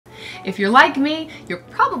If you're like me, you're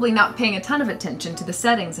probably not paying a ton of attention to the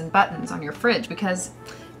settings and buttons on your fridge because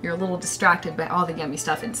you're a little distracted by all the yummy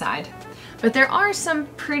stuff inside. But there are some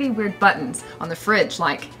pretty weird buttons on the fridge,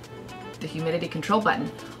 like the humidity control button.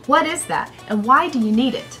 What is that, and why do you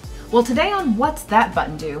need it? Well, today on What's That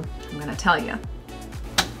Button Do, I'm gonna tell you.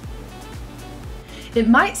 It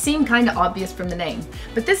might seem kinda obvious from the name,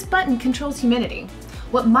 but this button controls humidity.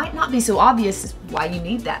 What might not be so obvious is why you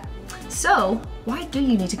need that. So, why do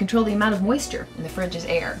you need to control the amount of moisture in the fridge's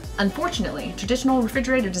air? Unfortunately, traditional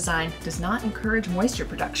refrigerator design does not encourage moisture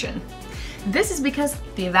production. This is because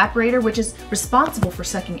the evaporator, which is responsible for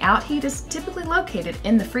sucking out heat, is typically located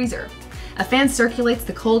in the freezer. A fan circulates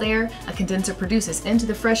the cold air a condenser produces into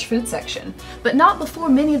the fresh food section, but not before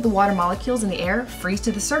many of the water molecules in the air freeze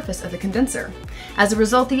to the surface of the condenser. As a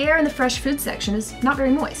result, the air in the fresh food section is not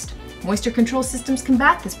very moist. Moisture control systems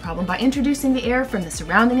combat this problem by introducing the air from the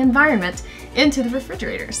surrounding environment into the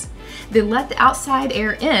refrigerators. They let the outside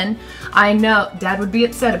air in. I know Dad would be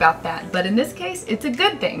upset about that, but in this case, it's a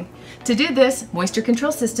good thing. To do this, moisture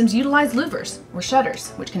control systems utilize louvers, or shutters,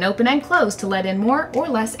 which can open and close to let in more or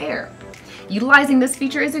less air. Utilizing this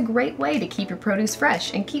feature is a great way to keep your produce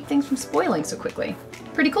fresh and keep things from spoiling so quickly.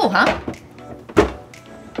 Pretty cool, huh?